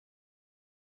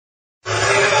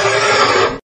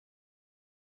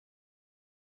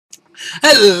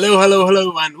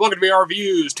Hello, and welcome to VR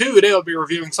Reviews. Today I'll be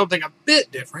reviewing something a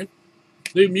bit different.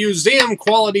 The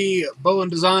museum-quality Bowen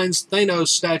Designs Thanos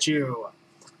statue.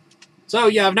 So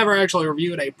yeah, I've never actually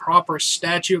reviewed a proper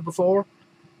statue before.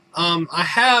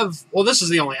 This is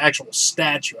the only actual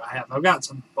statue I have. I've got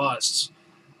some busts.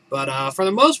 But for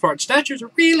the most part, statues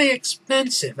are really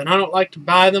expensive, and I don't like to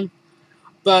buy them.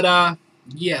 But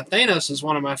yeah, Thanos is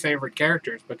one of my favorite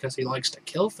characters because he likes to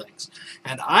kill things.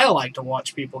 And I like to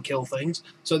watch people kill things,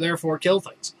 so therefore kill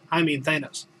things. I mean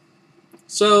Thanos.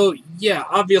 So, yeah,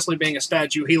 obviously being a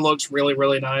statue, he looks really,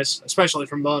 really nice, especially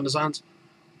from Bowen Designs.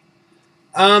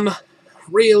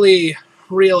 Really,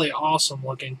 really awesome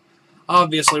looking.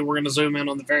 Obviously, we're going to zoom in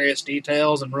on the various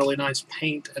details and really nice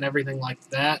paint and everything like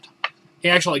that. He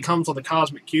actually comes with a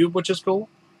cosmic cube, which is cool.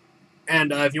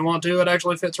 And if you want to, it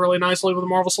actually fits really nicely with the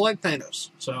Marvel Select Thanos.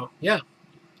 So, yeah.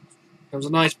 There's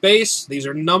a nice base. These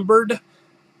are numbered.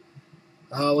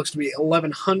 Looks to be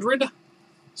 1100.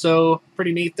 So,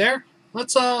 pretty neat there.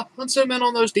 Let's zoom in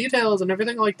on those details and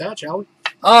everything like that, shall we?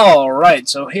 Alright,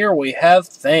 so here we have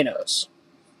Thanos.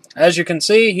 As you can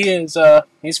see, he's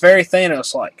very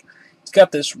Thanos-like. He's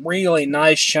got this really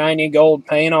nice, shiny gold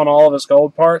paint on all of his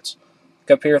gold parts.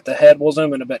 Look up here at the head. We'll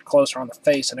zoom in a bit closer on the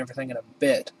face and everything in a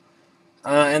bit.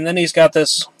 And then he's got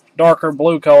this darker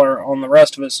blue color on the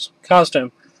rest of his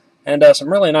costume. And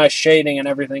some really nice shading and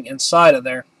everything inside of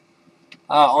there.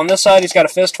 On this side, he's got a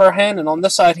fist for a hand, and on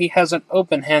this side, he has an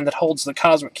open hand that holds the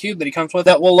cosmic cube that he comes with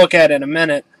that we'll look at in a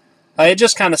minute. It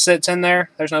just kind of sits in there.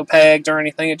 There's no pegs or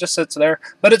anything. It just sits there.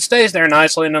 But it stays there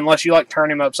nicely, and unless you,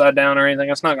 turn him upside down or anything,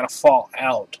 it's not going to fall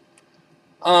out.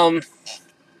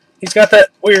 He's got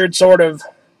that weird sort of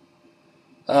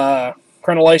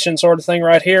crenellation sort of thing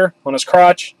right here on his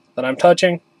crotch that I'm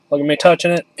touching. Look at me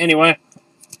touching it. Anyway,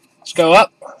 let's go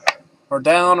up or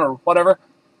down or whatever.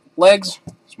 Legs,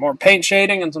 some more paint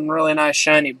shading, and some really nice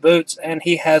shiny boots. And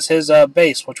he has his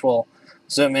base, which we'll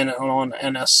zoom in on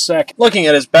in a sec. Looking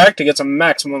at his back to get some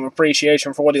maximum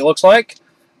appreciation for what he looks like.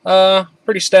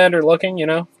 Pretty standard looking, you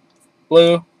know.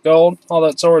 Blue, gold, all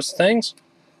that sorts of things.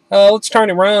 Let's turn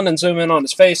him around and zoom in on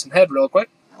his face and head real quick.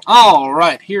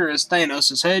 Alright, here is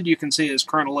Thanos' head. You can see his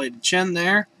crenellated chin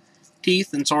there.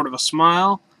 Teeth and sort of a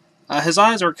smile. His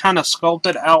eyes are kind of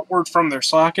sculpted outward from their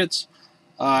sockets.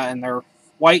 And they're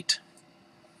white.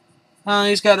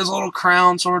 He's got his little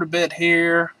crown sort of bit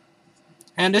here.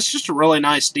 And it's just a really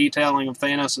nice detailing of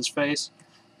Thanos' face.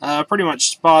 Pretty much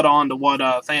spot on to what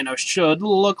Thanos should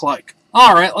look like.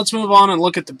 Alright, let's move on and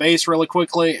look at the base really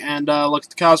quickly and look at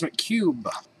the cosmic cube.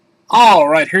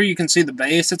 Alright, here you can see the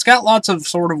base. It's got lots of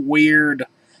sort of weird,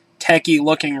 techie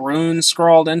looking runes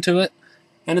scrawled into it.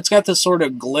 And it's got this sort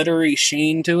of glittery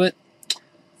sheen to it.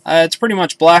 It's pretty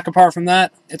much black apart from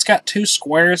that. It's got two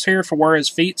squares here for where his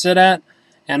feet sit at.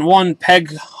 And one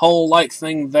peg hole-like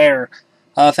thing there.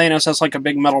 Thanos has like a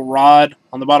big metal rod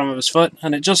on the bottom of his foot.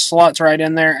 And it just slots right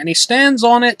in there. And he stands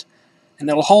on it. And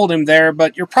it'll hold him there.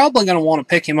 But you're probably going to want to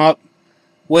pick him up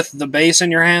with the base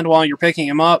in your hand while you're picking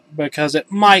him up, because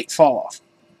it might fall off.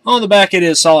 On the back it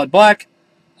is solid black.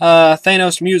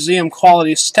 Thanos Museum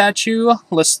Quality Statue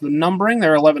lists the numbering.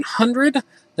 They're 1100.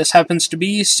 This happens to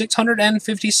be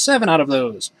 657 out of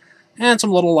those. And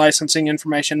some little licensing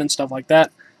information and stuff like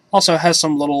that. Also has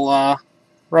some little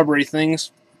rubbery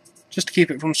things, just to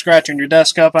keep it from scratching your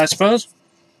desk up, I suppose.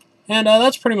 And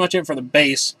that's pretty much it for the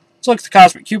base. Let's look at the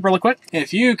Cosmic Cube really quick.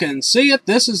 If you can see it,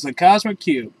 this is the Cosmic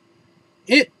Cube.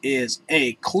 It is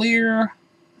a clear,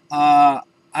 I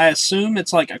assume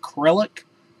it's like acrylic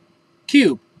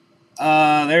cube.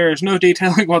 There's no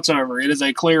detailing whatsoever. It is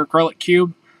a clear acrylic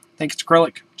cube. I think it's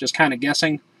acrylic, just kind of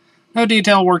guessing. No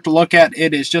detail work to look at.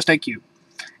 It is just a cube.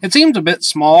 It seems a bit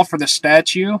small for the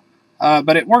statue,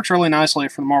 but it works really nicely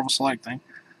for the Marvel Select thing.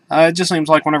 It just seems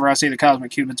like whenever I see the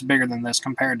Cosmic Cube, it's bigger than this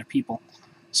compared to people.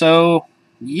 So,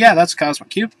 yeah, that's the Cosmic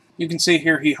Cube. You can see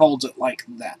here he holds it like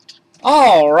that.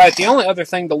 Alright, the only other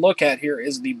thing to look at here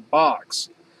is the box.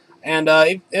 And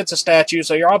it's a statue,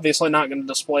 so you're obviously not going to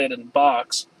display it in a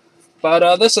box.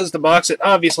 But this is the box. It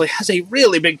obviously has a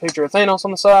really big picture of Thanos on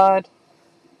the side.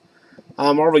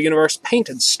 Marvel Universe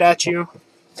painted statue.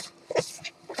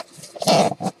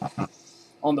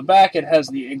 On the back it has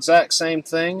the exact same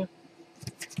thing.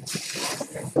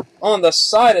 On the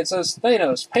side it says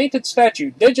Thanos, painted statue,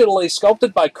 digitally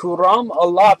sculpted by Kuram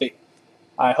Alavi.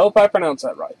 I hope I pronounced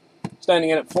that right.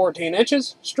 Standing in at 14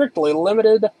 inches, strictly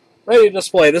limited, ready to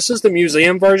display. This is the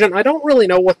museum version. I don't really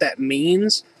know what that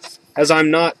means, as I'm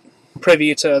not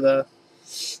privy to the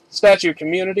statue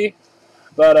community,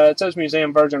 but it says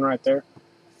museum version right there.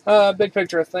 Big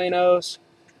picture of Thanos.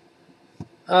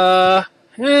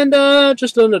 And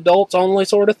just an adults only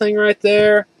sort of thing right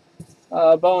there.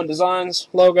 Bowen Designs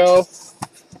logo.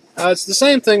 It's the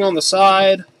same thing on the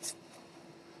side.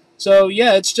 So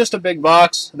yeah, it's just a big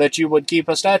box that you would keep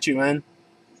a statue in.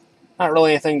 Not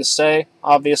really anything to say.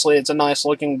 Obviously, it's a nice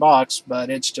looking box, but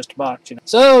it's just a box, you know.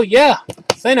 So yeah,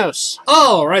 Thanos.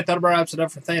 Alright, that wraps it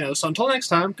up for Thanos. So until next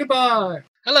time, goodbye.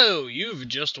 Hello, you've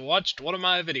just watched one of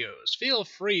my videos. Feel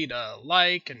free to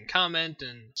like and comment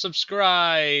and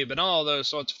subscribe and all those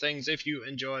sorts of things if you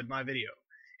enjoyed my video.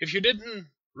 If you didn't,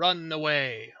 run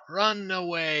away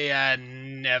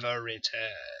and never return.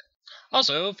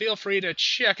 Also, feel free to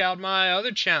check out my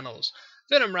other channels,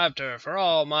 Venom Raptor for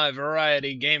all my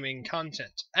variety gaming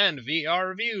content, and VR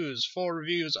Reviews for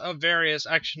reviews of various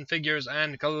action figures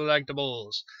and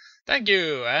collectibles. Thank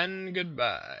you, and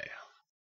goodbye.